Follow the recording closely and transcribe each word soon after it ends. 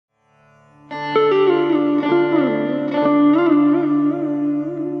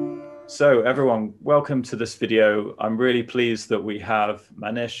So everyone, welcome to this video. I'm really pleased that we have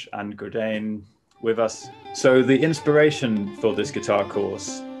Manish and Gurdain with us. So the inspiration for this guitar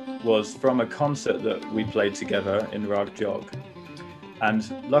course was from a concert that we played together in Raag Jog. And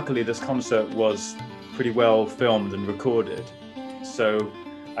luckily this concert was pretty well filmed and recorded. So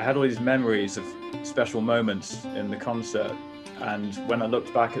I had all these memories of special moments in the concert. And when I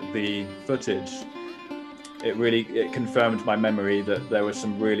looked back at the footage, it confirmed my memory that there were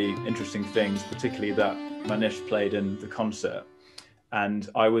some really interesting things, particularly that Manish played in the concert. And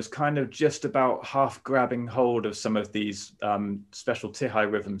I was kind of just about half grabbing hold of some of these special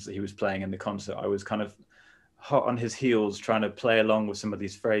Tihai rhythms that he was playing in the concert. I was kind of hot on his heels trying to play along with some of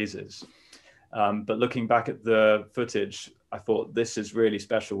these phrases. But looking back at the footage, I thought this is really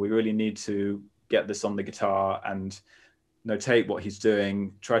special. We really need to get this on the guitar and notate what he's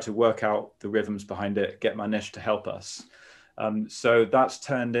doing, try to work out the rhythms behind it, get Manish to help us. So that's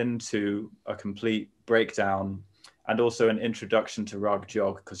turned into a complete breakdown and also an introduction to Raag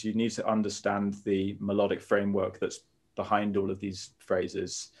Jog, because you need to understand the melodic framework that's behind all of these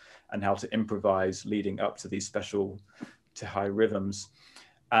phrases and how to improvise leading up to these special Tihai rhythms.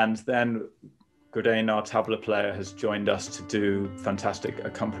 And then Gurdain, our tabla player, has joined us to do fantastic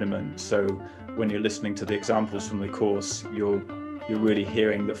accompaniment. So when you're listening to the examples from the course, you're really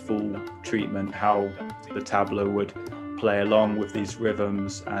hearing the full treatment, how the tabla would play along with these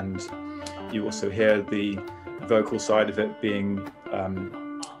rhythms. And you also hear the vocal side of it being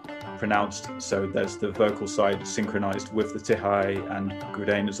pronounced. So there's the vocal side synchronized with the Tihai, and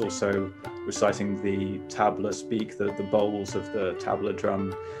Gurdain is also reciting the tabla speak, the bowls of the tabla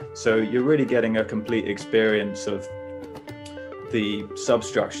drum. So you're really getting a complete experience of the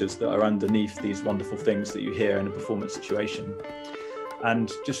substructures that are underneath these wonderful things that you hear in a performance situation.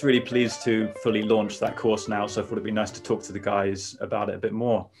 And just really pleased to fully launch that course now. So I thought it'd be nice to talk to the guys about it a bit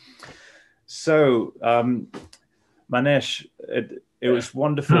more. So Manish, it was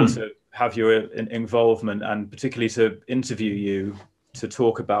wonderful to have your involvement and particularly to interview you to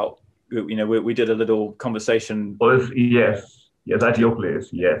talk about, you know, we did a little conversation. Oh, yes, at your place,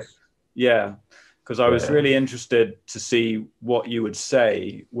 yes. Yeah, because I was really interested to see what you would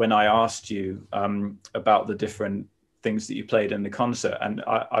say when I asked you about the different things that you played in the concert. And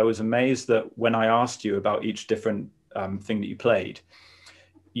I was amazed that when I asked you about each different thing that you played,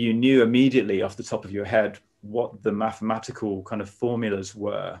 you knew immediately off the top of your head what the mathematical kind of formulas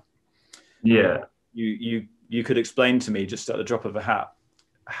were. Yeah. You could explain to me just at the drop of a hat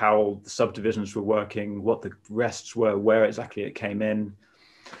how the subdivisions were working, what the rests were, where exactly it came in.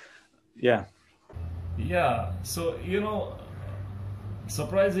 Yeah. Yeah. So, you know,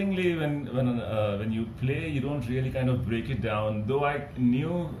 surprisingly, when you play, you don't really kind of break it down. Though I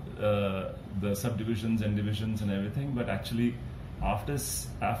knew the subdivisions and divisions and everything, but actually,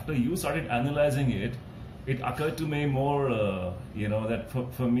 after you started analyzing it, it occurred to me more, you know, that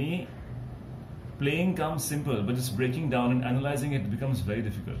for me, playing comes simple, but just breaking down and analyzing it becomes very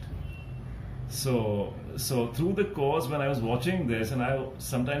difficult. So through the course, when I was watching this, and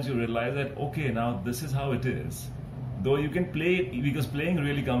sometimes you realize that, okay, now this is how it is. Though you can play it, because playing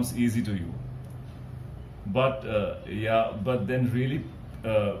really comes easy to you. But but then really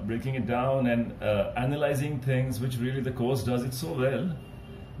breaking it down and analyzing things, which really the course does it so well,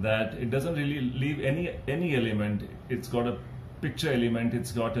 that it doesn't really leave any element. It's got a picture element,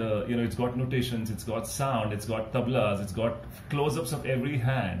 it's got it's got notations, it's got sound, it's got tablas, it's got close-ups of every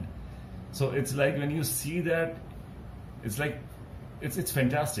hand. So it's like when you see that, it's like it's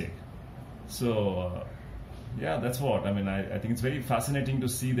fantastic. So yeah, that's what I mean. I think it's very fascinating to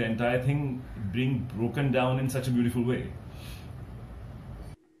see the entire thing being broken down in such a beautiful way.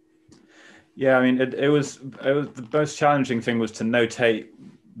 Yeah, I mean, it was the most challenging thing was to notate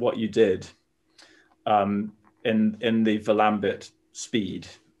what you did in the Volambit speed.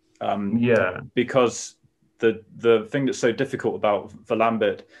 Because the thing that's so difficult about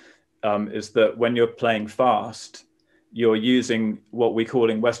Volambit is that when you're playing fast, you're using what we call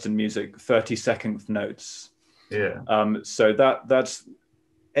in Western music 32nd notes. Yeah. So that's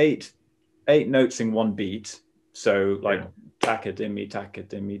eight notes in one beat. So like taka-dimmy,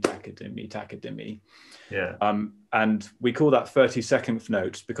 taka-dimmy, taka-dimmy, taka-dimmy. Yeah. And we call that 32nd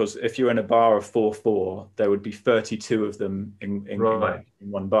notes because if you're in a bar of 4/4, there would be 32 of them in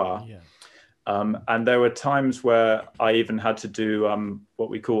one bar. Yeah. And there were times where I even had to do what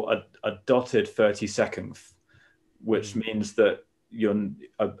we call a dotted 32nd, which means that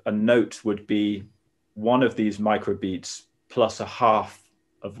a note would be one of these microbeats plus a half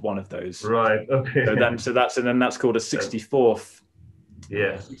of one of those. Right. Okay. So that's called a 64th.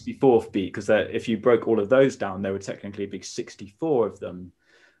 Yeah. 64th beat, because if you broke all of those down, there would technically be 64 of them.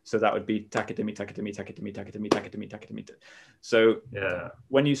 So that would be takadimi, takadimi, takadimi, takadimi, takadimi, takadimi. So Yeah.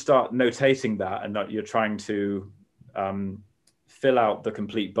 when you start notating that and you're trying to fill out the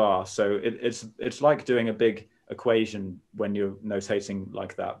complete bar, so it's like doing a big equation when you're notating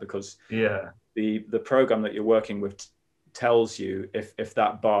like that, because the program that you're working with tells you if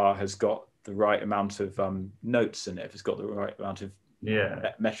that bar has got the right amount of notes in it, if it's got the right amount of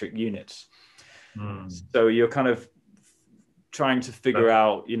metric units. So you're kind of trying to figure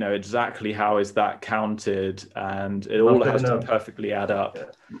out, you know, exactly how is that counted, and it all has to perfectly add up.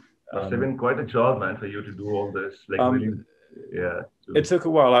 Must have been quite a job, man, for you to do all this. Like, really, it took a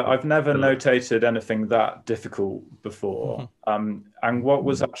while. I've never notated anything that difficult before. And what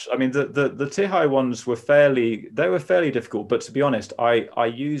was actually, I mean, the Tihai ones were fairly difficult, but to be honest, I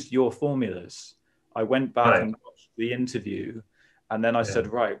used your formulas. I went back and watched the interview, and then I said,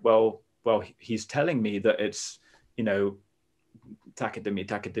 right, well, he's telling me that it's, you know, takadimi,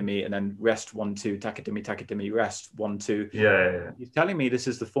 takadimi, and then rest 1 2, takadimi, takadimi, rest 1 2. He's telling me this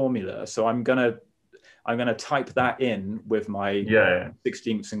is the formula, so I'm gonna type that in with my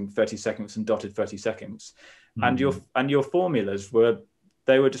 16ths and 32nds and dotted 32nds, and your formulas were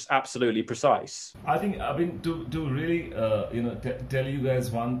just absolutely precise. I think, I mean, to really you know, tell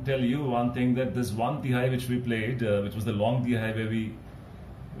you one thing, that this one Tihai which we played, which was the long Tihai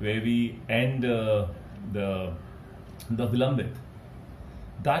where we end the Vilambit.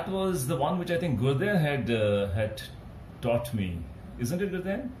 That was the one which I think Gurdain had taught me, isn't it,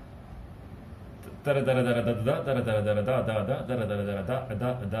 Gurdain?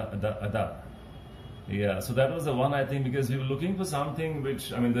 Yeah, so that was the one, I think, because we were looking for something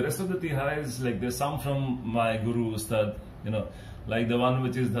which, I mean, the rest of the Tihais, like there's some from my guru Ustad, you know, like the one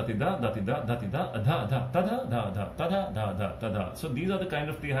which is datida, datida, datida, adha, adha, tada, da, da, tada, da, da, tada. So these are the kind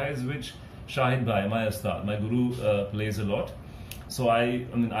of Tihais which Shahid Bhai, my Ustad, my guru, plays a lot. So I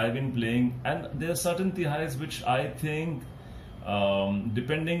mean, I've been playing, and there are certain Tihais which I think,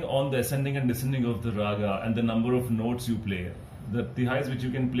 depending on the ascending and descending of the raga and the number of notes you play, the Tihais which you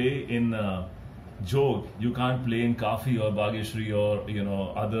can play in jog, you can't play in kafi or bageshri or, you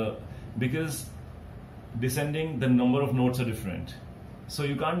know, other, because descending, the number of notes are different. So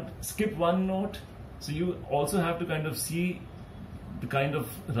you can't skip one note. So you also have to kind of see the kind of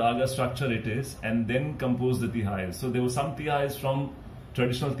raga structure it is, and then compose the Tihais. So there were some Tihais from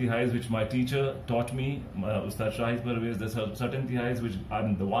traditional Tihais which my teacher taught me, Ustad Shahid Parvez. There's certain Tihais which, I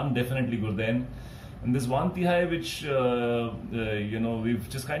mean, the one definitely Gurdain, and there's one Tihai which you know, we've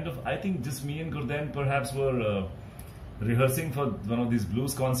just kind of, I think just me and Gurdain perhaps were rehearsing for one of these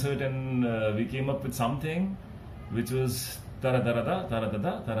blues concert, and we came up with something which was taradada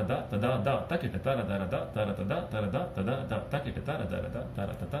taradada tarada tada da takita taradada taradada tarada tada da takita taradada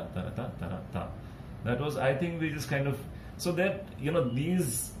taradada tarada tarada. That was, I think, we just kind of, so that, you know,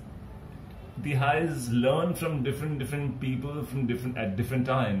 these Tihais learn from different people from at different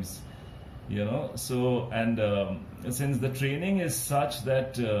times, you know. So, and since the training is such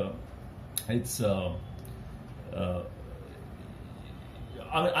that it's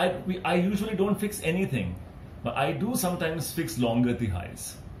I usually don't fix anything, but I do sometimes fix longer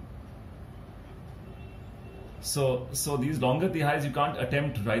Tihais. So these longer Tihais you can't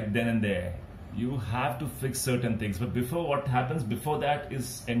attempt right then and there. You have to fix certain things, but before, what happens before that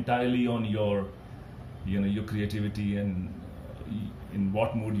is entirely on your, you know, your creativity and in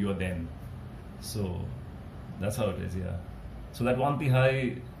what mood you are then. So that's how it is, yeah. So that one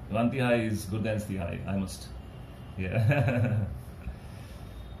Tihai is Gurdain's Tihai, I must, yeah.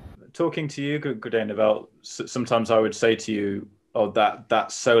 Talking to you, Gurdain, about, sometimes I would say to you, oh,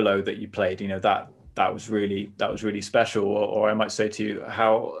 that solo that you played, you know, that was really special, or I might say to you,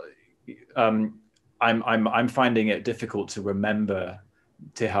 how I'm finding it difficult to remember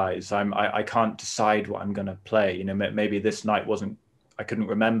Tihais. I can't decide what I'm going to play. You know, maybe this night I couldn't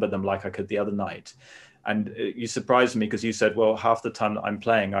remember them like I could the other night. And you surprised me because you said, well, half the time that I'm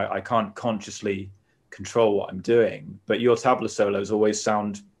playing, I can't consciously control what I'm doing. But your tabla solos always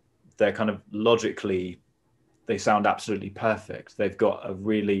sound, they're kind of logically, they sound absolutely perfect. They've got a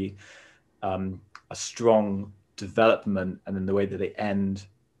really a strong development, and then the way that they end,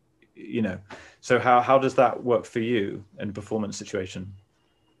 you know. So how does that work for you in a performance situation?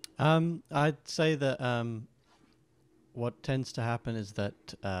 I'd say that what tends to happen is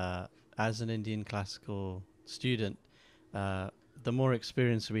that as an Indian classical student, the more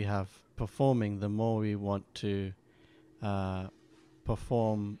experience we have performing, the more we want to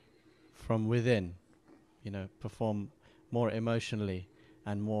perform from within, you know, perform more emotionally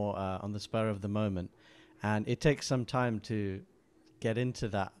and more on the spur of the moment. And it takes some time to get into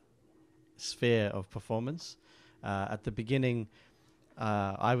that sphere of performance. At the beginning,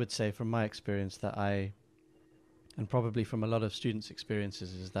 I would say from my experience that and probably from a lot of students'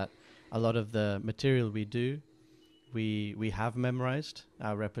 experiences, is that a lot of the material we do, we have memorized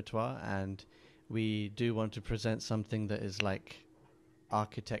our repertoire, and we do want to present something that is like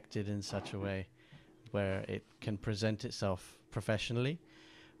architected in such a way where it can present itself professionally.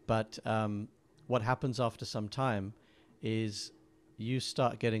 But what happens after some time is you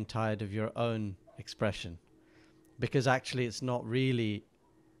start getting tired of your own expression, because actually it's not really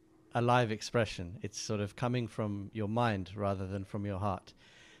a live expression. It's sort of coming from your mind rather than from your heart.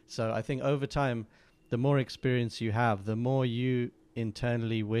 So I think over time, the more experience you have, the more you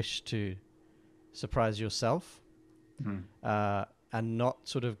internally wish to surprise yourself, and not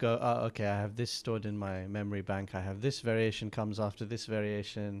sort of go, oh, okay, I have this stored in my memory bank. I have this variation comes after this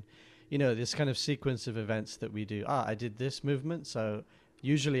variation. You know, this kind of sequence of events that we do. I did this movement, so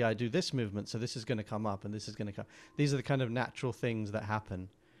usually I do this movement, so this is going to come up and this is going to come. These are the kind of natural things that happen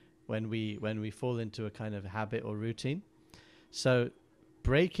when we fall into a kind of habit or routine. So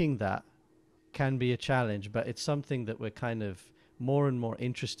breaking that can be a challenge, but it's something that we're kind of more and more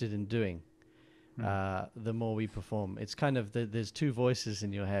interested in doing. The more we perform, it's kind of there's two voices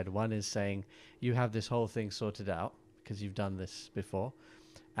in your head. One is saying you have this whole thing sorted out because you've done this before,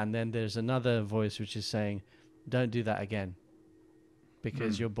 and then there's another voice which is saying don't do that again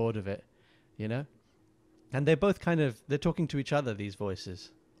because you're bored of it, you know. And they're both they're talking to each other, these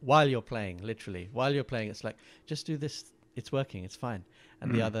voices, while you're playing. Literally while you're playing, it's like, just do this, it's working, it's fine.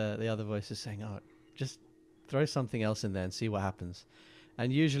 And the other voice is saying, oh, just throw something else in there and see what happens.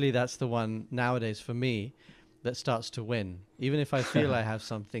 And usually that's the one nowadays for me that starts to win. Even if I feel I have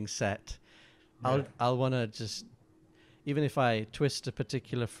something set, I'll want to just, even if I twist a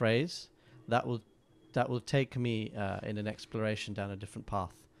particular phrase, that will take me in an exploration down a different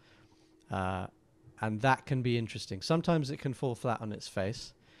path. And that can be interesting. Sometimes it can fall flat on its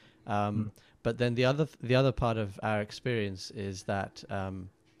face. But then the other part of our experience is that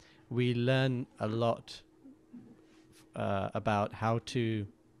we learn a lot about how to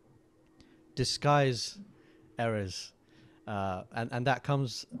disguise errors, and that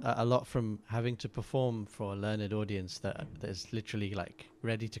comes a lot from having to perform for a learned audience that is literally like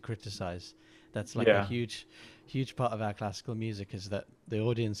ready to criticize. That's like a huge part of our classical music, is that the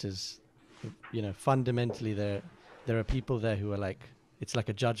audience is, you know, fundamentally there are people there who are like, it's like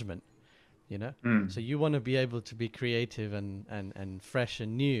a judgment, you know. So you want to be able to be creative and fresh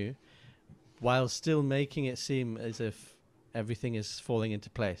and new, while still making it seem as if everything is falling into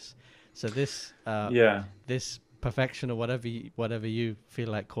place. So this this perfection, or whatever you feel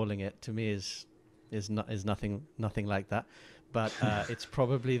like calling it, to me is nothing like that. But it's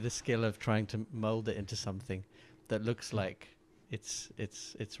probably the skill of trying to mold it into something that looks like it's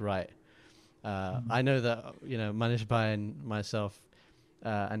right. I know that, you know, Manish Bhai and myself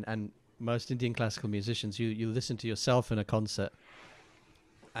and most Indian classical musicians, you listen to yourself in a concert,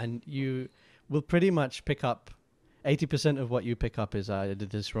 and you will pretty much pick up 80% of what you pick up is, I did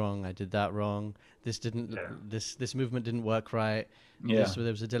this wrong, I did that wrong, this didn't, this movement didn't work right, there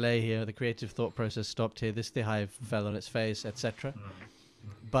was a delay here, the creative thought process stopped here, this tihai fell on its face, etc.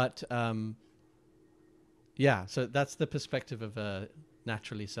 But so that's the perspective of a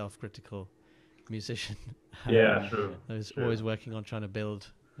naturally self-critical musician. True. Who's always working on trying to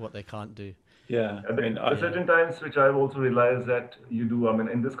build what they can't do. And there are certain times which I've also realized that you do. I mean,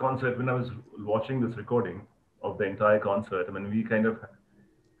 in this concert, when I was watching this recording of the entire concert, I mean, we kind of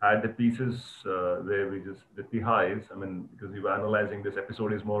had the pieces where we just, the tihais, I mean, because we were analyzing, this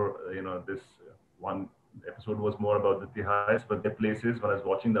episode is more, you know, this one episode was more about the tihais, but the places, when I was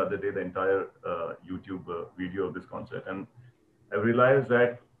watching the other day, the entire YouTube video of this concert, and I realized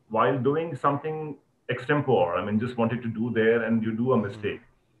that while doing something extempore, I mean, just wanted to do there, and you do a mistake,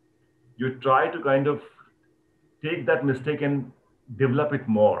 you try to kind of take that mistake and develop it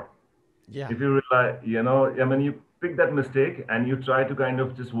more. If you realize, you know, I mean, you pick that mistake and you try to kind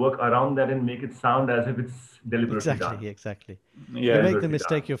of just work around that and make it sound as if it's deliberately done. Exactly. You make the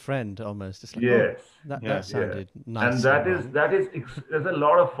mistake your friend almost. It's like, that sounded nice. And there's a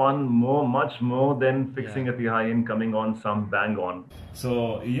lot of fun, much more than fixing a tihai and coming on some bang on.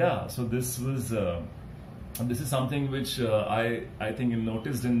 So so this was this is something which I think you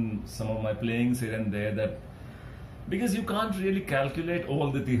noticed in some of my playings here and there, that because you can't really calculate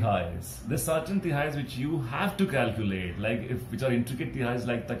all the tihais. There's certain tihais which you have to calculate, like which are intricate tihais,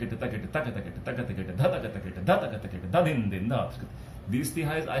 like these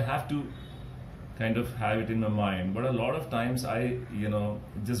tihais I have to kind of have it in my mind. But a lot of times I, you know,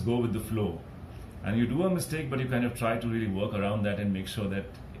 just go with the flow, and you do a mistake, but you kind of try to really work around that and make sure that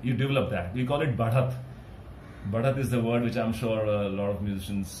you develop that. We call it badhat. Bharat is the word which I'm sure a lot of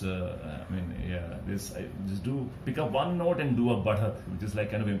musicians, I mean, yeah, just do pick up one note and do a Bharat, which is like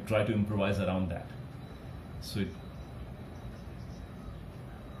kind of try to improvise around that. So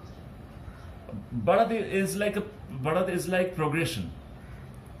Bharat is like progression.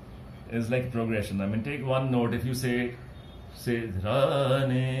 Is like progression. I mean, take one note. If you say ra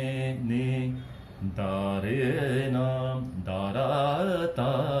ne ne da re na da ra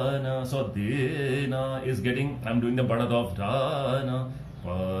ta na, so de na is getting. I'm doing the Bharat of ra na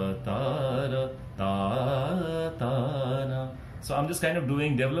pa ta ra ta ta na. So I'm just kind of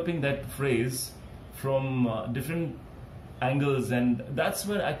developing that phrase from different angles, and that's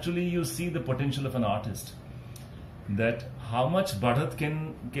where actually you see the potential of an artist. That how much Bharat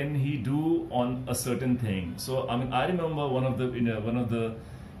can he do on a certain thing. So I mean, I remember one of the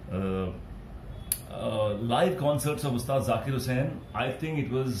live concerts of Ustad Zakir Hussain. I think it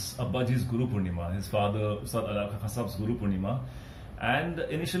was Abbaji's Guru Purnima, his father Ustad Ala Khasab's Guru Purnima. And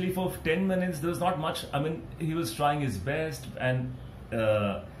initially for 10 minutes there was not much. I mean, he was trying his best, and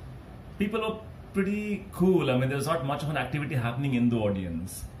people were pretty cool. I mean, there was not much of an activity happening in the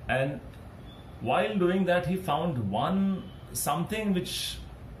audience. And while doing that, he found something which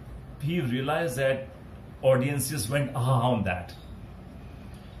he realized that audience just went on that.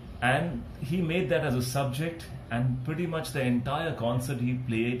 And he made that as a subject, and pretty much the entire concert he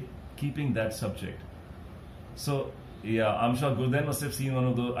played keeping that subject. So yeah, I'm sure Gurdain must have seen one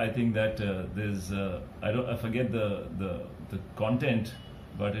of the. I think that there's I forget the content,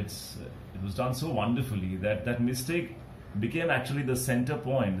 but it was done so wonderfully that mistake became actually the center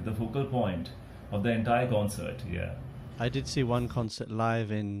point, the focal point of the entire concert. Yeah, I did see one concert live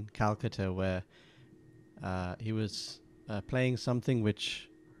in Calcutta where he was playing something which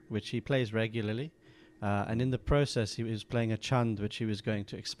he plays regularly, and in the process he was playing a chand which he was going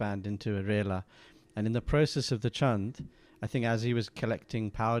to expand into a rela, and in the process of the chand, I think as he was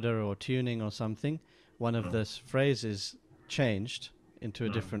collecting powder or tuning or something, one of the phrases changed into a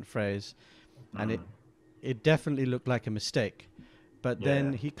different phrase, and it definitely looked like a mistake, but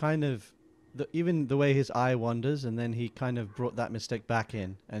then he kind of even the way his eye wanders, and then he kind of brought that mistake back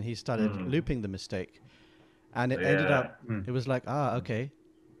in, and he started looping the mistake, and it ended up it was like, okay,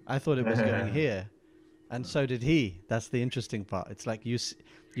 I thought it was going here, and so did he. That's the interesting part. It's like you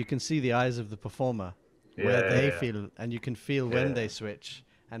can see the eyes of the performer where they feel, and you can feel when they switch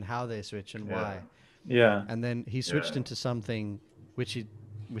and how they switch and why. Yeah. And then he switched into something which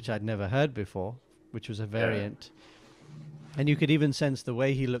I'd never heard before, which was a variant. And you could even sense the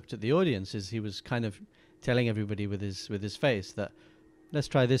way he looked at the audience is he was kind of telling everybody with his face that, let's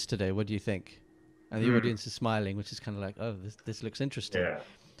try this today. What do you think? And the audience is smiling, which is kind of like, oh, this looks interesting. Yeah.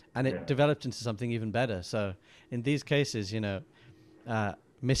 And it developed into something even better. So in these cases,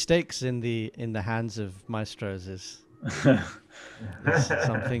 mistakes in the hands of maestros is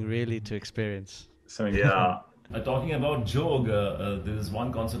something really to experience. So talking about jog, there is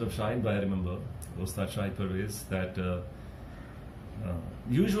one concert of Shahid, I remember, Ustad Shahid Parvez, that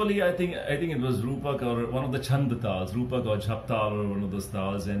usually I think it was Roopa or one of the chand tals, Roopa or Jhaptal or one of those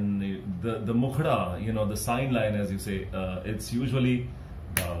tals, and the mukhda, the sign line, as you say, it's usually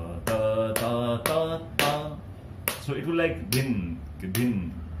ta ta ta ta ta. So it will like din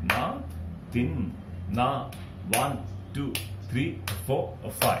na, 1, 2, 3, 4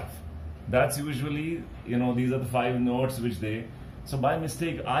 or 5. That's usually, these are the 5 notes which they. So by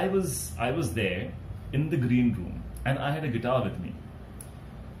mistake, I was there in the green room, and I had a guitar with me.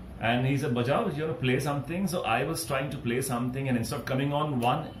 And he said, Bajaj, play something. So I was trying to play something, and instead of coming on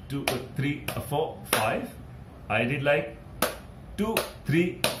 1, 2, 3, 4, 5, I did like 2,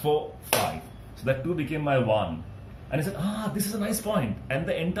 3, 4, 5. So that 2 became my 1. And he said, this is a nice point. And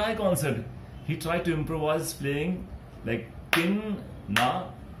the entire concert, he tried to improvise playing like tin, na,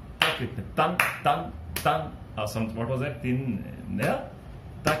 takit, tan, tan, tan. What was that? Tin, na,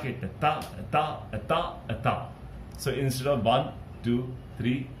 takit, ta, ta, ta, ta. So instead of 1, 2,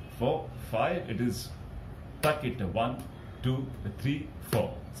 3, 4, 5, it is takit, 1, 2, 3,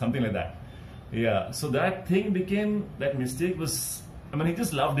 4. Something like that. Yeah. So that thing became, that mistake was, he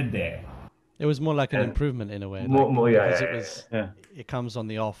just loved it there. It was more like an improvement in a way. It comes on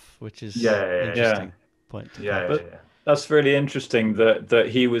the off, which is interesting point. That's really interesting that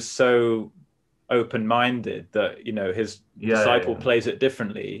he was so open-minded that his disciple plays it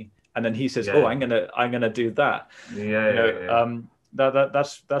differently, and then he says, I'm gonna do that.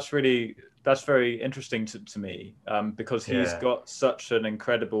 That's very interesting to me, because he's got such an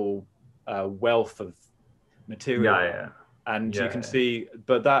incredible wealth of material. And you can see,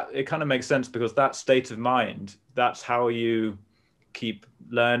 but that it kind of makes sense, because that state of mind, that's how you keep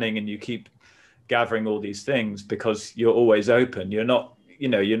learning, and you keep gathering all these things, because you're always open. You're not,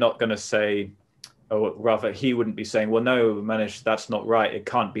 you're not going to say, or rather he wouldn't be saying, well, no, Manish, that's not right. It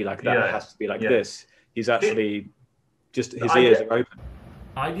can't be like that. It has to be like this. He's actually just, his ears are open.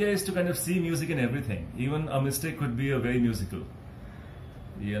 Idea is to kind of see music in everything. Even a mistake could be a very musical.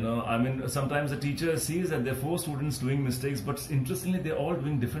 I mean, sometimes a teacher sees that there are 4 students doing mistakes, but interestingly, they're all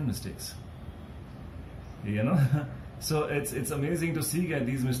doing different mistakes. So it's amazing to see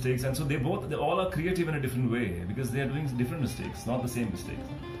these mistakes, and so they all are creative in a different way, because they are doing different mistakes, not the same mistakes.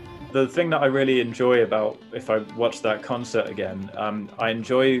 The thing that I really enjoy about, if I watch that concert again, I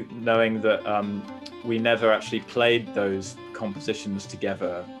enjoy knowing that we never actually played those compositions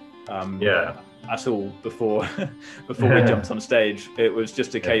together at all before we jumped on stage. It was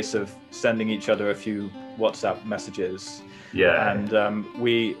just a case of sending each other a few WhatsApp messages. And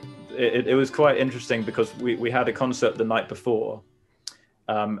it was quite interesting, because we had a concert the night before,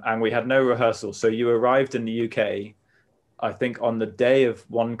 and we had no rehearsal. So you arrived in the UK, I think, on the day of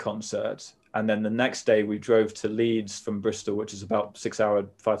one concert, and then the next day we drove to Leeds from Bristol, which is about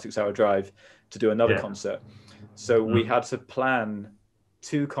 5-6 hour drive, to do another concert. So we had to plan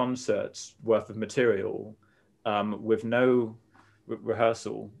 2 concerts worth of material with no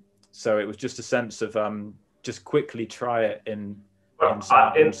rehearsal. So it was just a sense of just quickly try it in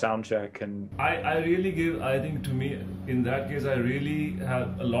sound check. And I really give, I think, to me, in that case, I really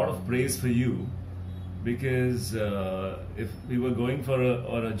have a lot of praise for you, because if we were going for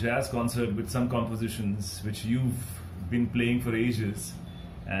a jazz concert with some compositions which you've been playing for ages,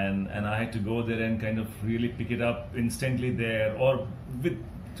 and I had to go there and kind of really pick it up instantly there, or with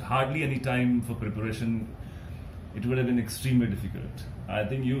hardly any time for preparation, it would have been extremely difficult. I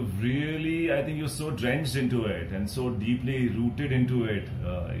think you're so drenched into it and so deeply rooted into it.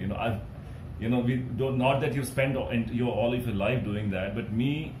 We don't, not that you spend all of your life doing that, but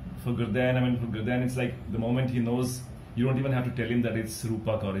for Gurdain, it's like the moment he knows, you don't even have to tell him that it's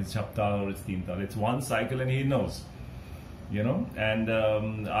Roopa or it's Chapta or it's Tinta. It's one cycle and he knows, and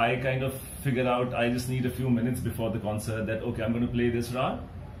I kind of figured out, I just need a few minutes before the concert that, okay, I'm going to play this rag.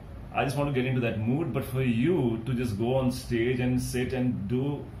 I just want to get into that mood, but for you to just go on stage and sit and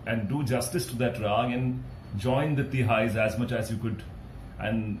do justice to that rag and join the tihais as much as you could.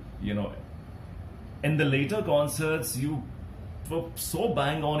 And, in the later concerts, you were so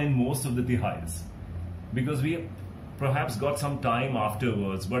bang on in most of the tihais, because we perhaps got some time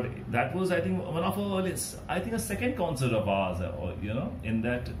afterwards, but that was, I think, one of our earliest, I think a second concert of ours, in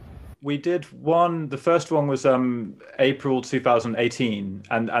that. We did one, the first one was April 2018,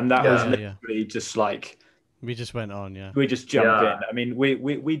 and that was literally just like, we just went on, we just jumped in. I mean,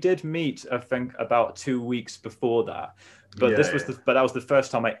 we did meet, I think, about 2 weeks before that, but but that was the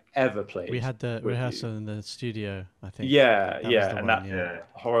first time I ever played. We had the rehearsal in the studio, I think. That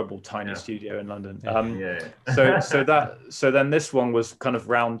horrible tiny studio in London. So then this one was kind of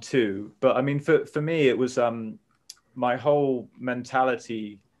round 2, but I mean, for me, it was my whole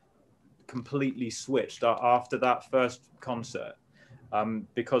mentality completely switched after that first concert,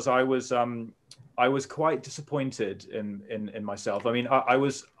 because I was quite disappointed in myself. I mean, I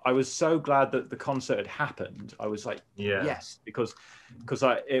was so glad that the concert had happened. I was like, yes, because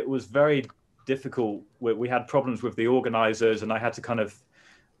it was very difficult. We had problems with the organizers, and I had to kind of,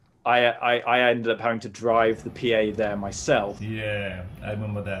 I ended up having to drive the PA there myself. Yeah, I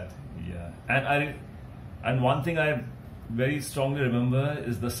remember that. Yeah, and one thing I very strongly remember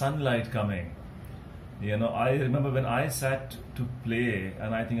is the sunlight coming. I remember when I sat to play,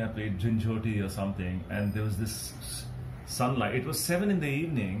 and I think I played Jinjoti or something, and there was this sunlight. It was 7 in the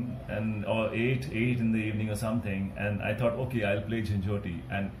evening, or 8 in the evening or something, and I thought, okay, I'll play Jinjoti.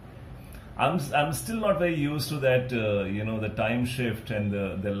 And I'm still not very used to that, the time shift and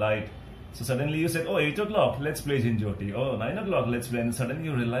the light. So suddenly you said, 8 o'clock, let's play Jinjoti. 9 o'clock, let's play. And suddenly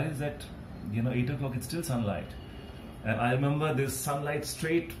you realize that, 8 o'clock, it's still sunlight. And I remember this sunlight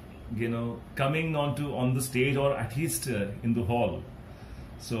straight, coming on the stage, or at least in the hall.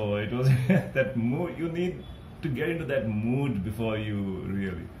 So it was that mood. You need to get into that mood before you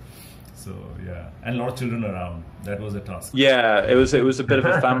really. So and a lot of children around. That was a task. Yeah, it was a bit of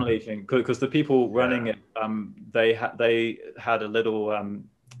a family thing, because the people running it, they had a little.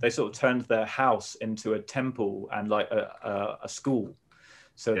 They sort of turned their house into a temple and like a school.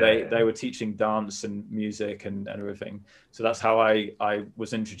 So they were teaching dance and music and everything. So that's how I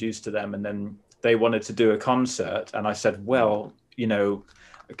was introduced to them. And then they wanted to do a concert. And I said, well,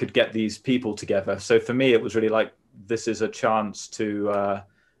 I could get these people together. So for me, it was really like, this is a chance to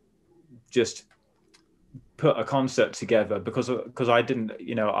just put a concert together, because I didn't,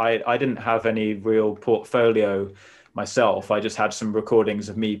 I didn't have any real portfolio myself. I just had some recordings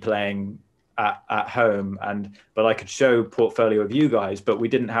of me playing at home, but I could show portfolio of you guys, but we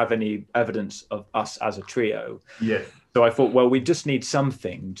didn't have any evidence of us as a trio. Yes. So I thought, well, we just need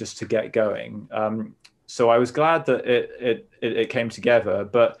something just to get going. So I was glad that it came together,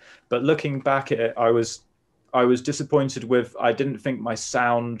 but looking back at it, I was disappointed with, I didn't think my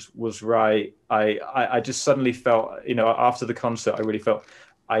sound was right. I just suddenly felt, after the concert, I really felt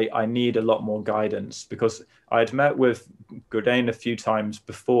I need a lot more guidance, because I'd met with Gurdain a few times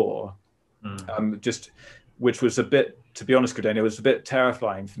before, which was a bit, to be honest, Gurdain, it was a bit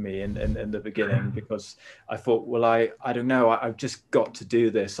terrifying for me in the beginning, because I thought, well, I don't know, I've just got to do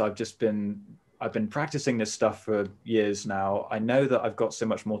this. I've been practicing this stuff for years now. I know that I've got so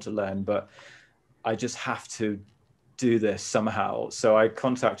much more to learn, but I just have to do this somehow. So I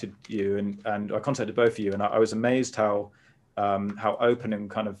contacted you, and I contacted both of you, and I was amazed how open and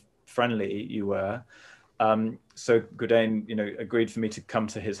kind of friendly you were. So Gurdain, agreed for me to come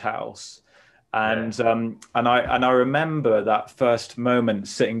to his house, and I remember that first moment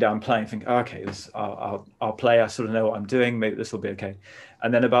sitting down playing, thinking, okay, I'll play. I sort of know what I'm doing. Maybe this will be okay.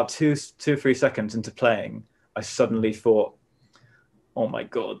 And then about two or 3 seconds into playing, I suddenly thought, oh my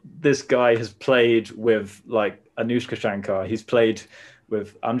God, this guy has played with like Anushka Shankar. He's played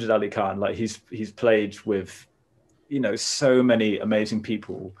with Amjad Ali Khan. Like he's played with, so many amazing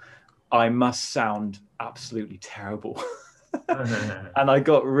people. I must sound absolutely terrible. And I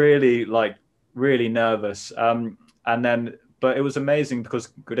got really nervous. But it was amazing, because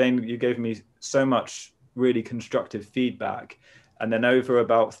Gurdain, you gave me so much really constructive feedback. And then over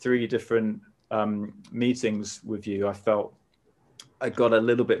about 3 different meetings with you, I felt I got a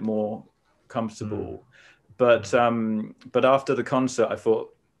little bit more comfortable. But after the concert, I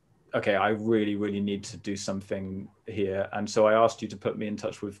thought, okay, I really, really need to do something here. And so I asked you to put me in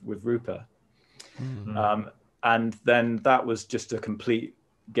touch with Roopa. And then that was just a complete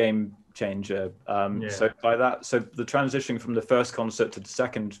game changer. So the transition from the first concert to the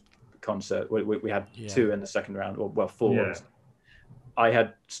second concert, we had 2 in the second round, or well, 4. I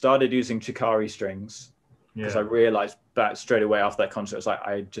had started using Chikari strings, because I realized that straight away after that concert, I was like,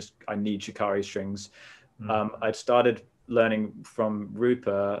 I need Chikari strings. I'd started learning from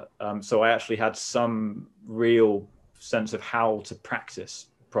Roopa, so I actually had some real sense of how to practice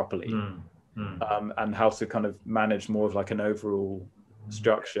properly, and how to kind of manage more of like an overall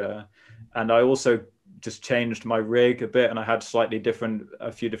structure. And I also just changed my rig a bit, and I had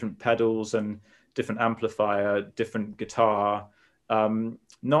a few different pedals and different amplifier, different guitar,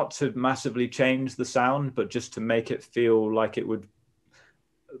 not to massively change the sound, but just to make it feel like it would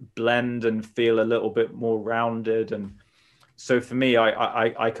blend and feel a little bit more rounded. And so for me,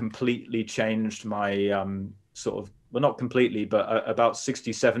 I completely changed my sort of, well, not completely, but about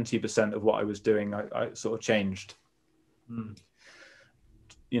 60-70% of what I was doing, I sort of changed,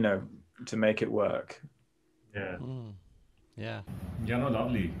 to make it work. Yeah, no,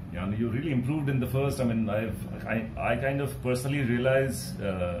 lovely. Yeah, you really improved in the first. I mean, I kind of personally realized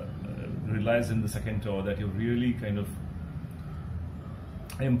in the second tour that you really kind of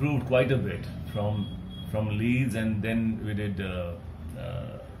improved quite a bit from Leeds, and then we did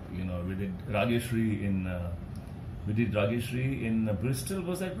Rageshri in Bristol.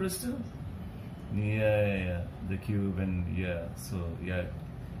 Was that Bristol? Yeah, the Cube, and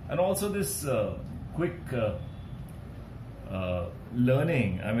and also this quick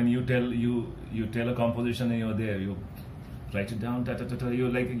learning. I mean, you tell a composition and you're there, you write it down,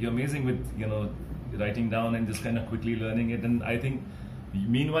 you're amazing with writing down and just kind of quickly learning it. And I think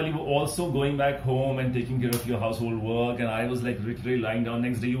meanwhile you were also going back home and taking care of your household work, and I was like literally lying down.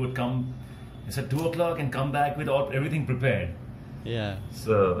 Next day you would come, it's at 2 o'clock, and come back with everything prepared.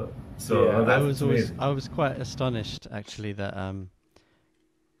 So I was quite astonished actually that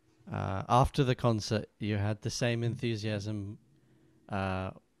after the concert you had the same enthusiasm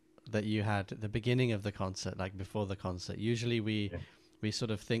that you had at the beginning of the concert, like before the concert. Usually we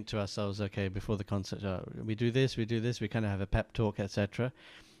sort of think to ourselves, okay, before the concert, we do this, we kind of have a pep talk, etc.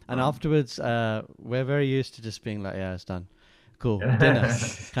 And afterwards, we're very used to just being like, yeah, it's done. Cool, dinner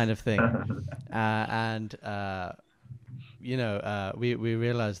kind of thing. We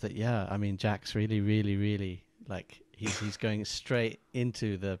realized that, I mean, Jack's really, really, really, like, he's going straight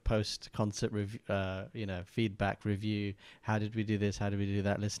into the post-concert feedback review. How did we do this? How did we do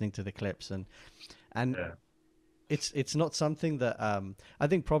that? Listening to the clips and it's not something that I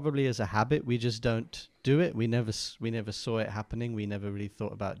think probably as a habit we just don't do it. We never saw it happening. We never really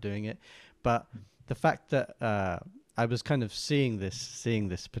thought about doing it. But the fact that I was kind of seeing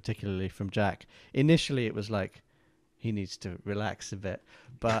this particularly from Jack. Initially, it was like he needs to relax a bit,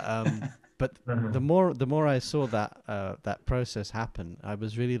 but the more I saw that process happen, I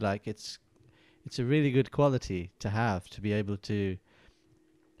was really like, it's it's a really good quality to have, to be able to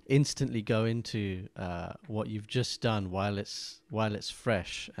instantly go into what you've just done while it's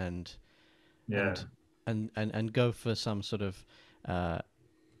fresh, and go for some sort of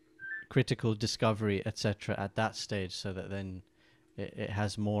critical discovery, etc. at that stage, so that then it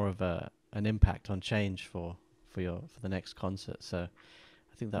has more of an impact on change for the next concert. So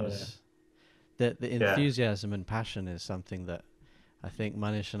I think that was the enthusiasm and passion is something that I think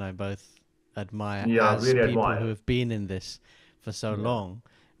Manish and I both admire as really people admire. who have been in this for so long.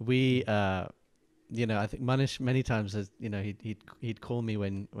 We you know, I think Manish many times has, you know, he'd call me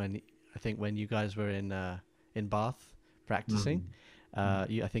when I think when you guys were in Bath practicing.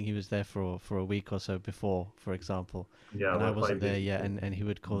 I think he was there for a week or so before, for example. Yeah, and I wasn't there days. yet, and he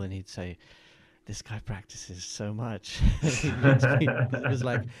would call and he'd say, "This guy practices so much." It was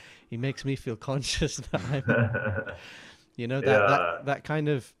like, he makes me feel conscious that I'm, you know, that kind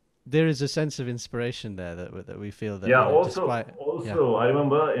of, there is a sense of inspiration there that we feel that. Yeah. You know, Also, I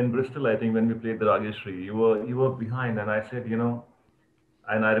remember in Bristol, I think when we played the Rageshri, you were behind, and I said, you know,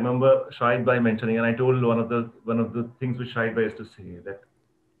 and I remember Shahid Bhai mentioning, and I told one of the things which Shahid Bhai used to say, that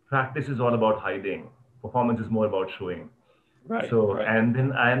practice is all about hiding, performance is more about showing. Right. So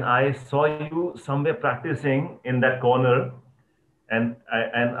and I saw you somewhere practicing in that corner, and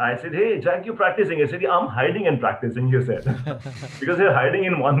I said, "Hey, Jack, you practicing?" He said, "Yeah, I'm hiding and practicing." You said, because you're hiding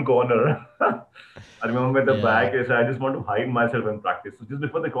in one corner. I remember at the back, I said, "I just want to hide myself and practice." So just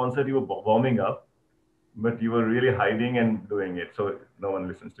before the concert, you were warming up, but you were really hiding and doing it, so no one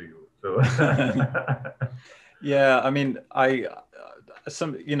listens to you. So yeah, I mean,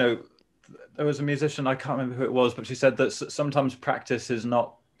 you know, there was a musician, I can't remember who it was, but she said that sometimes practice is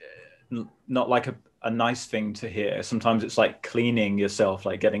not like a nice thing to hear. Sometimes it's like cleaning yourself,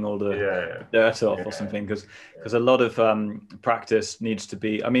 like getting all the dirt off or something, because a lot of practice needs to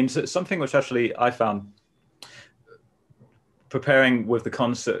be, I mean, something which actually I found preparing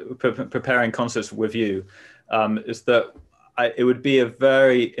concerts with you is that it would be a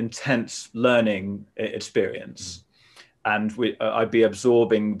very intense learning experience, and I'd be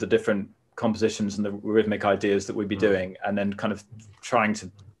absorbing the different compositions and the rhythmic ideas that we'd be doing, and then kind of trying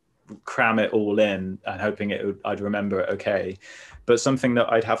to cram it all in and hoping I'd remember it okay. But something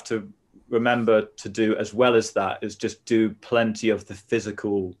that I'd have to remember to do as well as that is just do plenty of the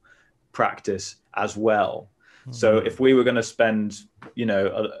physical practice as well. So if we were going to spend, you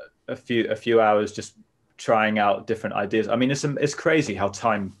know, a few hours just trying out different ideas, I mean, it's crazy how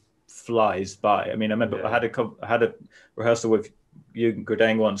time flies by. I mean, I remember I had a rehearsal with you,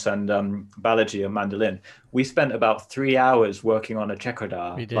 Gurdain, once, and Balaji on mandolin. We spent about 3 hours working on a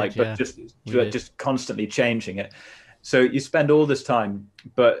chekradar, just constantly changing it. So you spend all this time,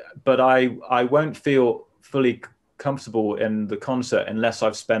 but I won't feel fully comfortable in the concert unless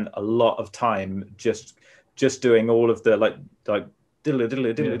I've spent a lot of time just doing all of the like diddle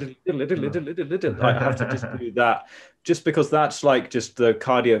diddle diddle diddle diddle diddle diddle. I have to just do that, just because that's like just the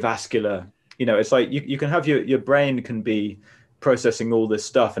cardiovascular, you know, it's like you can have your brain can be processing all this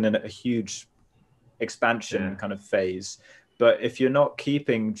stuff and in a huge expansion kind of phase, but if you're not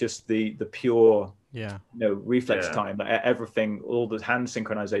keeping just the pure you know, reflex time, like everything, all the hand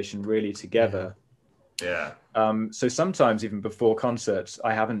synchronization really together, so sometimes even before concerts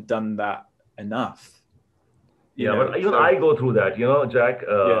I haven't done that enough. But even I go through that, you know, Jack.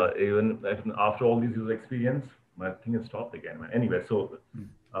 Even after all these years of experience, my thing has stopped again. Anyway, so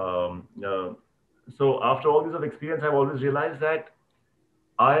so after all these of experience, I've always realized that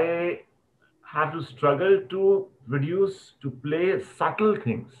I have to struggle to play subtle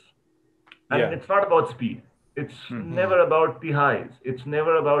things, and it's not about speed. It's never about the highs. It's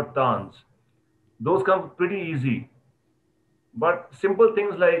never about tans. Those come pretty easy, but simple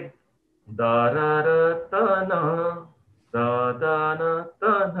things like da da da da na, da da na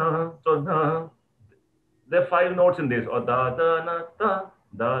da na, so na. There are 5 notes in this, or da da na da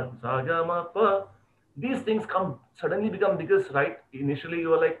da sa ga ma pa. These things suddenly become, because initially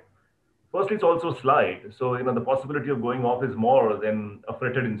you are like, firstly it's also slide, so you know the possibility of going off is more than a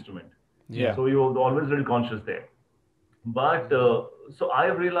fretted instrument. So you're always really conscious there. But so I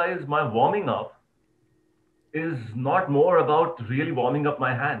realized my warming up is not more about really warming up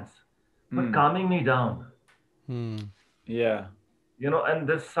my hands, but calming me down. You know, and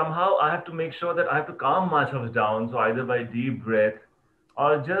this somehow I have to make sure that I have to calm myself down. So either by deep breath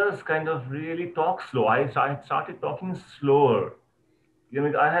or just kind of really talk slow. I started talking slower. You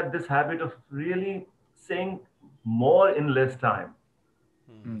know, I had this habit of really saying more in less time.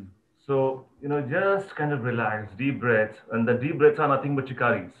 So, you know, just kind of relax, deep breaths. And the deep breaths are nothing but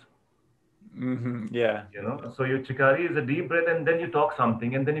chikaris. Yeah. You know, so your chikari is a deep breath, and then you talk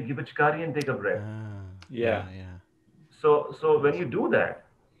something, and then you give a chikari and take a breath. Yeah. So when you do that,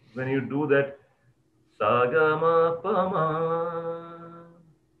 Sagama Pama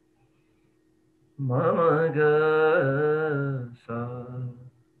Mama Ga Sa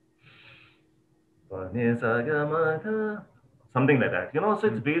Panesar something like that, you know. So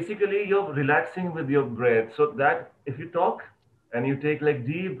it's basically you're relaxing with your breath. So that if you talk and you take like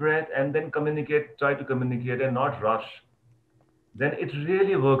deep breath and then communicate, try to communicate and not rush, then it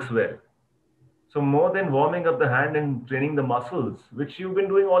really works well. So more than warming up the hand and training the muscles, which you've been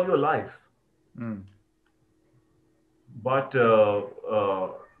doing all your life. But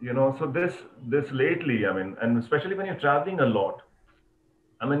you know, so this lately, I mean, and especially when you're traveling a lot,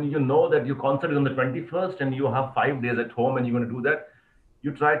 I mean, you know that your concert is on the 21st and you have 5 days at home and you're going to do that.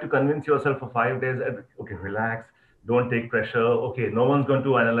 You try to convince yourself for 5 days, okay, relax, don't take pressure. Okay, no one's going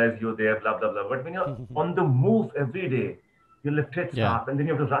to analyze you there, blah, blah, blah. But when you're on the move every day, you lift it up and then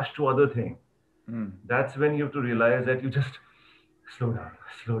you have to rush to other thing. That's when you have to realize that you just slow down,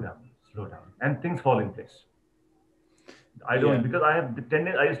 slow down, slow down, and things fall in place. I don't, because I have the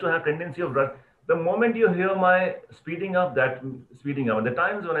tendency, I used to have tendency of rush. The moment you hear my speeding up, the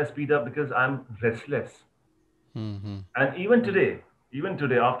times when I speed up because I'm restless. And even today,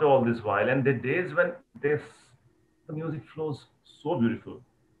 after all this while, and the days when the music flows so beautiful.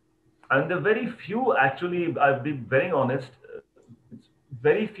 And the very few, actually, I'll be very honest,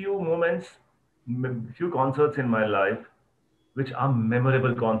 very few moments, few concerts in my life, which are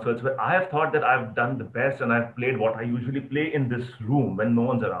memorable concerts where I have thought that I've done the best and I've played what I usually play in this room when no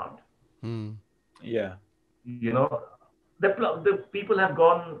one's around. Yeah. You know, the people have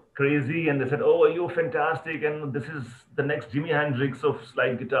gone crazy and they said, oh, you're fantastic and this is the next Jimi Hendrix of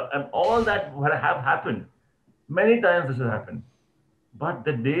slide guitar, and all that have happened. Many times this has happened. But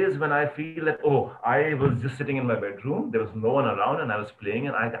the days when I feel that, oh, I was just sitting in my bedroom, there was no one around and I was playing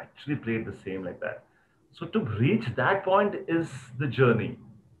and I actually played the same like that. So to reach that point is the journey.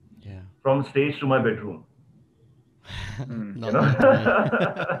 From stage to my bedroom. You know?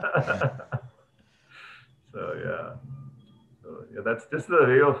 So that's just the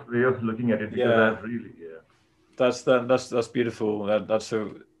way of looking at it, because I've really that's beautiful.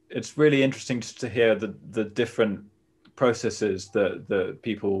 It's really interesting to hear the different processes that the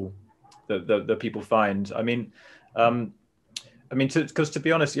people find. I mean, because to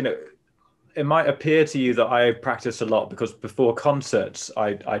be honest, you know, it might appear to you that I practice a lot because before concerts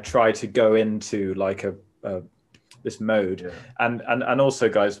I try to go into like this mode, and also,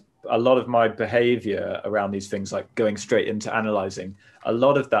 guys, a lot of my behavior around these things, like going straight into analyzing, a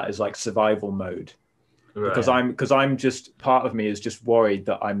lot of that is like survival mode, because I'm just, part of me is just worried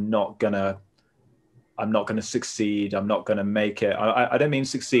that I'm not gonna succeed, I'm not gonna make it. I don't mean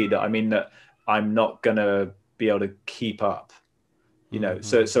succeed, I mean that I'm not gonna be able to keep up, you know.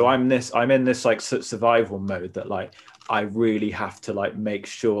 So I'm in this like survival mode that like I really have to like make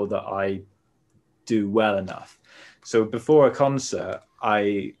sure that I do well enough. So before a concert,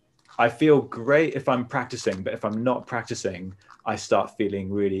 I feel great if I'm practicing, but if I'm not practicing, I start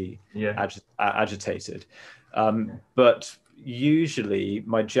feeling really agitated. But usually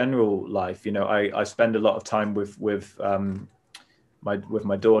my general life, you know, I spend a lot of time with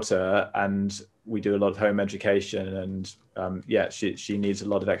my daughter, and we do a lot of home education, and she needs a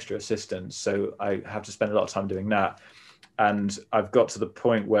lot of extra assistance, so I have to spend a lot of time doing that. And I've got to the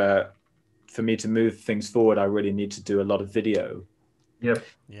point where for me to move things forward, I really need to do a lot of video.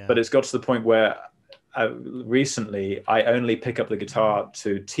 But it's got to the point where recently I only pick up the guitar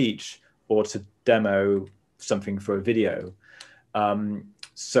to teach or to demo something for a video.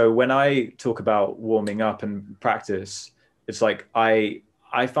 So when I talk about warming up and practice, it's like I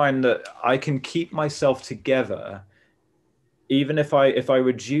find that I can keep myself together even if I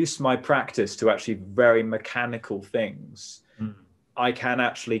reduce my practice to actually very mechanical things. I can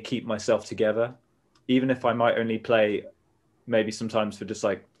actually keep myself together, even if I might only play maybe sometimes for just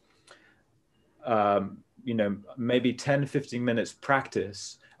like you know, maybe 10-15 minutes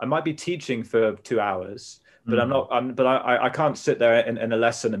practice. I might be teaching for 2 hours, but I can't sit there in a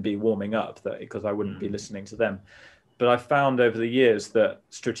lesson and be warming up, that because I wouldn't be listening to them. But I found over the years that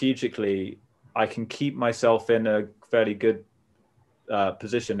strategically I can keep myself in a fairly good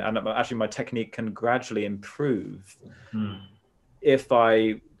position, and actually my technique can gradually improve if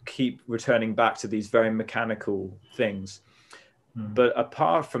I keep returning back to these very mechanical things. But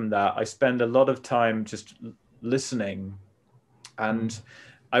apart from that, I spend a lot of time just listening, and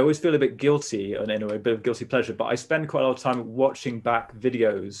I always feel a bit guilty, and in a way, a bit of guilty pleasure, but I spend quite a lot of time watching back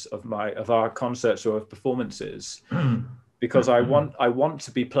videos of our concerts or of performances. because I want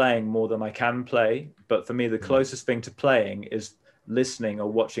to be playing more than I can play. But for me, the closest thing to playing is listening or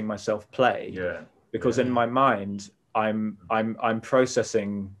watching myself play. Yeah. Because in my mind, I'm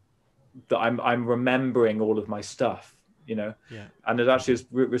processing that, I'm remembering all of my stuff, you know. Yeah. And there's actually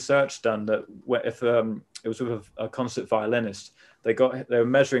research done that if it was with a concert violinist, they were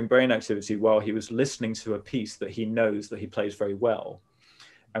measuring brain activity while he was listening to a piece that he knows that he plays very well,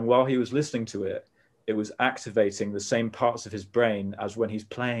 and while he was listening to it, it was activating the same parts of his brain as when he's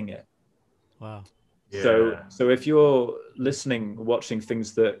playing it. Wow. Yeah. So if you're listening, watching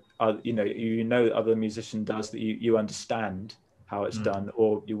things that are, you know other musician does, that you understand how it's done,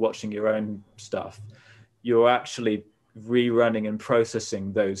 or you're watching your own stuff, you're actually rerunning and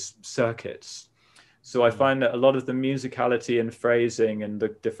processing those circuits. So I find that a lot of the musicality and phrasing and the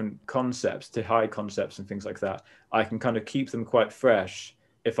different concepts, Tihai concepts and things like that, I can kind of keep them quite fresh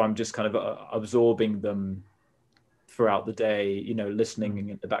if I'm just kind of absorbing them throughout the day, you know, listening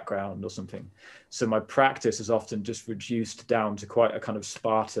in the background or something. So my practice is often just reduced down to quite a kind of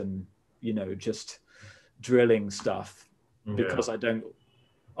Spartan, you know, just drilling stuff, because I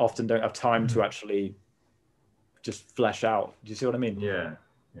often don't have time to actually just flesh out. Do you see what I mean? Yeah,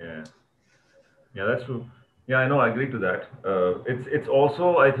 that's true. Yeah, I know, I agree to that. It's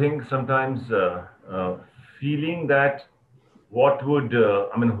also, I think, sometimes feeling that what would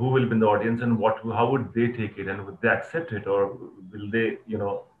who will be in the audience, and how would they take it, and would they accept it, or will they, you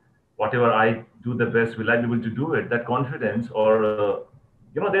know, whatever I do the best, will I be able to do it? That confidence, or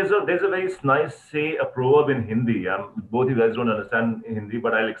you know, there's a very nice a proverb in Hindi. Both you guys don't understand Hindi,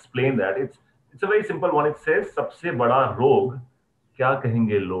 but I'll explain that. It's a very simple one. It says, "Sabse bada rog, kya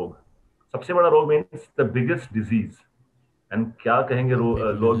kahenge log." Sabse bada rog means the biggest disease, and kya kahenge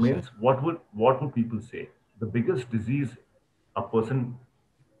log means what would people say? The biggest disease a person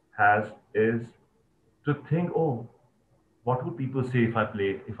has is to think, oh, what would people say if I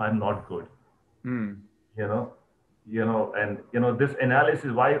play, if I'm not good? And this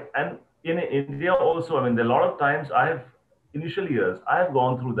analysis, why, and in India also, I mean, there are a lot of times initial years I have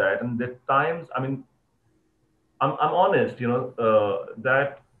gone through that, and the times, I mean, I'm honest,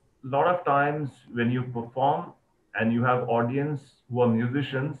 that a lot of times when you perform and you have audience who are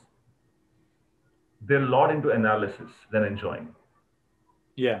musicians, they're a lot into analysis than enjoying.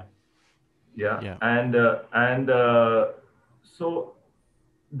 Yeah. And so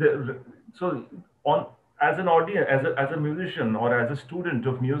on, as an audience, as a musician or as a student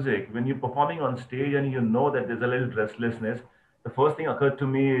of music, when you're performing on stage and you know that there's a little restlessness, the first thing occurs to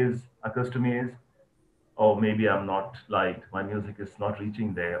me is, oh, maybe I'm not liked, my music is not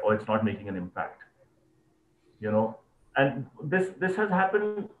reaching there, or it's not making an impact, you know. And this has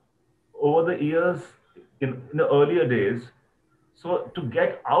happened over the years in the earlier days. So to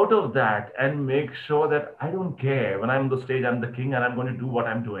get out of that and make sure that I don't care, when I'm on the stage, I'm the king and I'm going to do what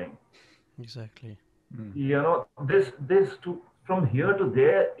I'm doing. Exactly. You know, this to from here to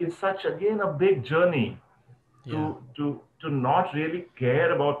there is such, again, a big journey to not really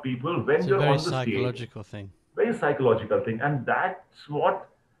care about people when you're on the stage. It's a very psychological thing. Very psychological thing. And that's what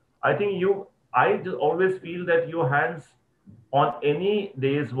I think I just always feel that your hands on any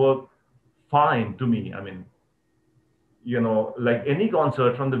day's work fine to me. I mean, you know, like any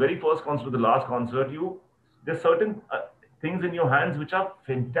concert, from the very first concert to the last concert, there's certain things in your hands which are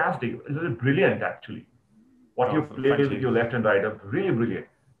fantastic, brilliant actually. What you play with your left and right are really brilliant.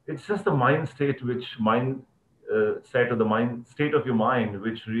 It's just the mind state, the mind state of your mind,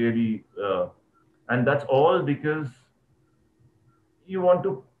 which really, and that's all because you want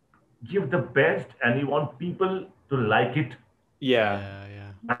to give the best and you want people to like it.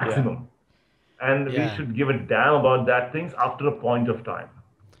 Maximum. And we should give a damn about that things after a point of time.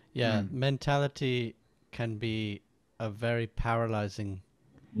 Mentality can be a very paralyzing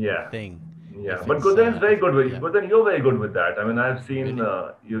thing. But Gurdain is very good with Gurdain, you're very good with that. I mean, I've seen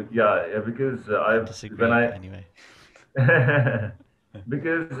you. Because anyway.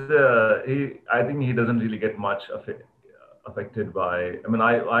 Because I think he doesn't really get much affected by. I mean,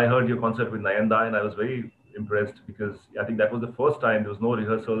 I heard your concert with Nayanda, and I was very impressed, because I think that was the first time there was no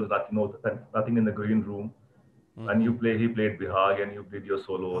rehearsals, nothing in the green room, and he played Bihag, and you played your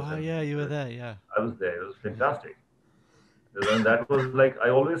solos. You were there. Yeah, I was there. It was fantastic. And that was like, I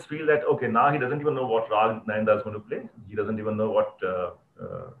always feel that, okay, now he doesn't even know what Raag Nayanda is going to play. He doesn't even know what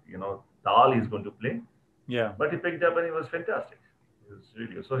Tal he's going to play. Yeah. But he picked up and he was fantastic. It was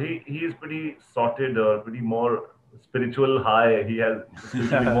really, so he is pretty sorted, or pretty more spiritual high. He has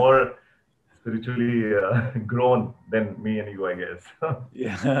more spiritually grown than me and you, I guess.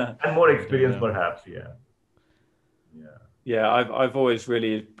 And more experience, perhaps. I've always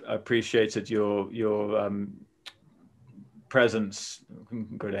really appreciated your presence,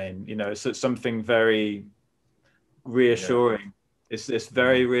 Gurdain. You know, it's something very reassuring. It's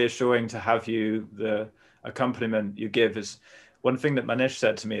very reassuring to have you. The accompaniment you give is one thing that Manish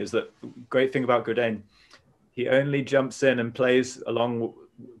said to me is that great thing about Gurdain, he only jumps in and plays along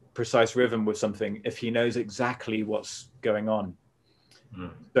precise rhythm with something if he knows exactly what's going on.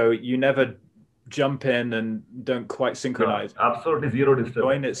 So you never jump in and don't quite synchronize. No, absolutely zero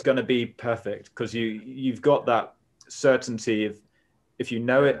disturbance. It's going to be perfect because you've got that certainty of if you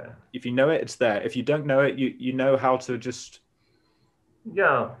know it, it's there. If you don't know it, you know how to just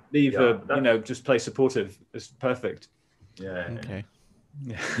leave just play supportive. It's perfect. Okay.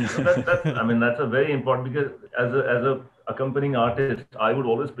 I mean, that's a very important, because as a accompanying artist, I would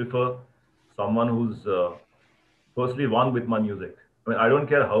always prefer someone who's firstly one with my music. I mean, I don't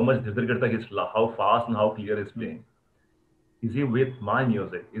care how much how fast and how clear he's playing. Is he with my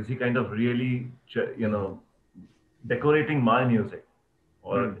music? Is he kind of really, decorating my music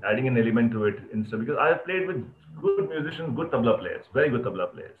or adding an element to it instead? Because I've played with good musicians, good tabla players, very good tabla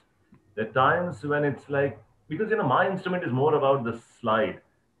players. There are times when it's like, because my instrument is more about the slide.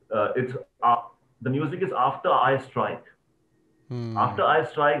 The music is after I strike. After I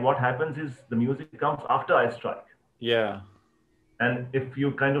strike, what happens is the music comes after I strike. Yeah. And if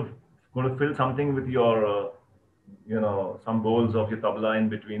you kind of going to fill something with your, some bowls of your tabla in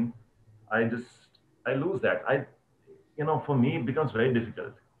between, I lose that. For me, it becomes very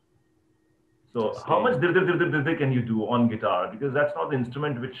difficult. So how much can you do on guitar? Because that's not the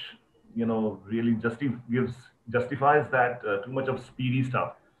instrument which, really justifies that too much of speedy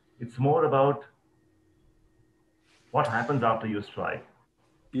stuff. It's more about what happens after you strike.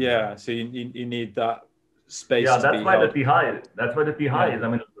 Yeah, so you need that space. Yeah, that's why the Tihai. That's why the Tihai is. I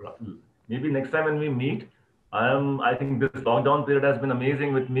mean, maybe next time when we meet, I think this lockdown period has been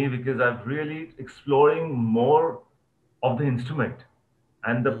amazing with me because I'm really exploring more of the instrument,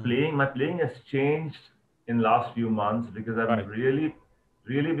 and my playing has changed in last few months because I'm really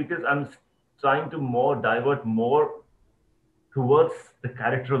because I'm trying to divert more towards the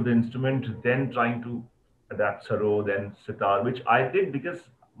character of the instrument, then trying to adapt sarod and sitar, which I did because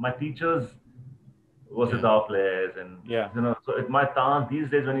my teachers were sitar players, and so at my taan these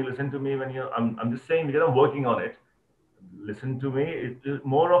days when you listen to me, I'm just saying because I'm working on it. Listen to me, it's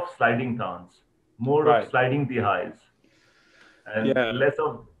more of sliding taans, more of sliding tihais, and less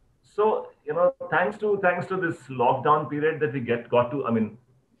of. So thanks to this lockdown period that we got to. I mean,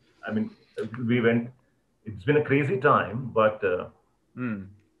 we went. It's been a crazy time, but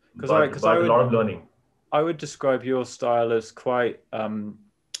because a lot of learning. I would describe your style as quite.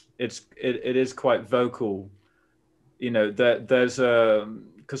 It is quite vocal. There's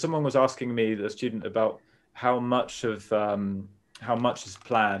because someone was asking me, the student, about how much is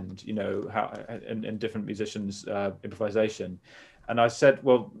planned. How in different musicians' improvisation. And I said,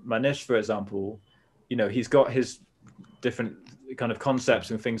 well, Manish, for example, he's got his different kind of concepts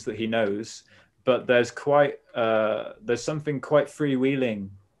and things that he knows, but there's something quite freewheeling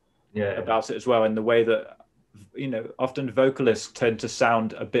about it as well, in the way that, often vocalists tend to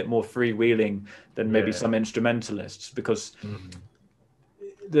sound a bit more freewheeling than maybe some instrumentalists, because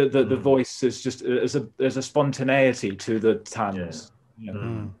the voice is just, there's a spontaneity to the tans.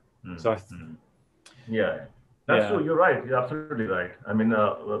 So that's true. You're right. You're absolutely right. I mean,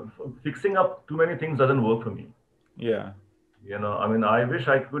 fixing up too many things doesn't work for me. Yeah. I mean, I wish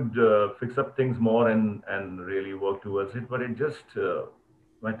I could fix up things more and really work towards it, but it just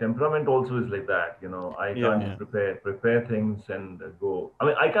my temperament also is like that. I can't prepare things and go. I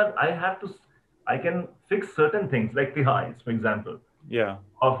mean, I can fix certain things like tihais, for example. Yeah.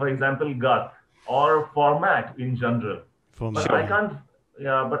 Or for example, gat or format in general. But I can't.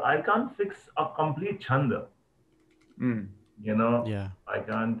 Yeah, but I can't fix a complete chanda. I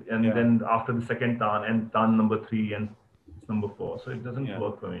can't. And then after the second tan and tan number 3 and number 4, so it doesn't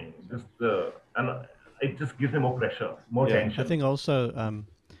work for me. And it just gives me more pressure, more tension. I think also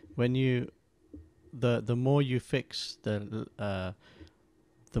when the more you fix, the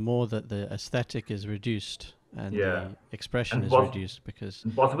more that the aesthetic is reduced and the expression is reduced, because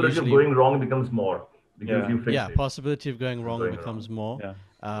the possibility of going wrong becomes more because you fix it. Possibility of going wrong becomes more.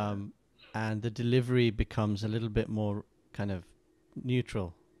 And the delivery becomes a little bit more kind of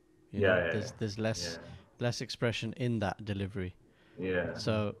neutral. There's less expression in that delivery.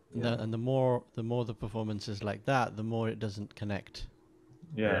 So the more the performance is like that, the more it doesn't connect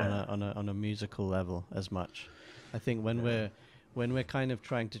on a musical level as much. I think when we're kind of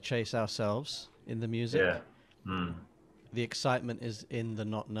trying to chase ourselves in the music, the excitement is in the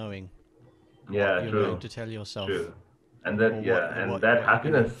not knowing what you're going to tell yourself. True. And that what that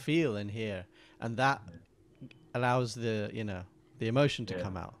happiness, feel and hear, and that allows the the emotion to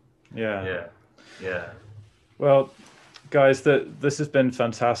come out. Yeah. Yeah. Well, guys, this has been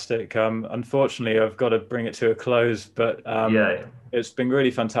fantastic. Unfortunately, I've got to bring it to a close, but it's been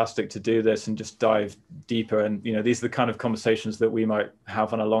really fantastic to do this and just dive deeper. And these are the kind of conversations that we might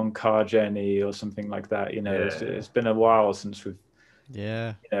have on a long car journey or something like that. It's been a while since we've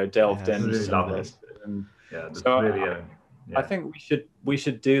delved into some of this. And I think we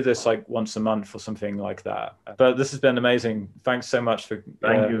should do this like once a month or something like that. But this has been amazing. Thanks so much for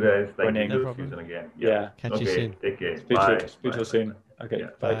thank you guys. Thank you. No Season again. Catch you soon. Take care. Speak to you soon. Okay.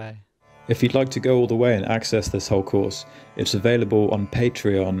 Bye. If you'd like to go all the way and access this whole course, it's available on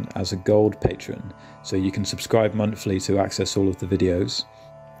Patreon as a gold patron, so you can subscribe monthly to access all of the videos.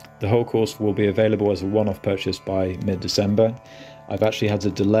 The whole course will be available as a one-off purchase by mid-December. I've actually had to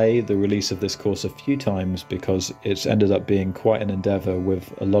delay the release of this course a few times because it's ended up being quite an endeavour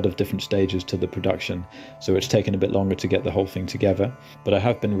with a lot of different stages to the production, so it's taken a bit longer to get the whole thing together. But I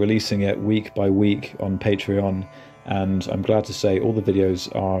have been releasing it week by week on Patreon, and I'm glad to say all the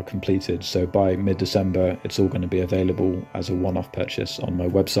videos are completed, so by mid-December it's all going to be available as a one-off purchase on my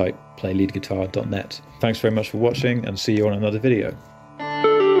website, playleadguitar.net. Thanks very much for watching, and see you on another video.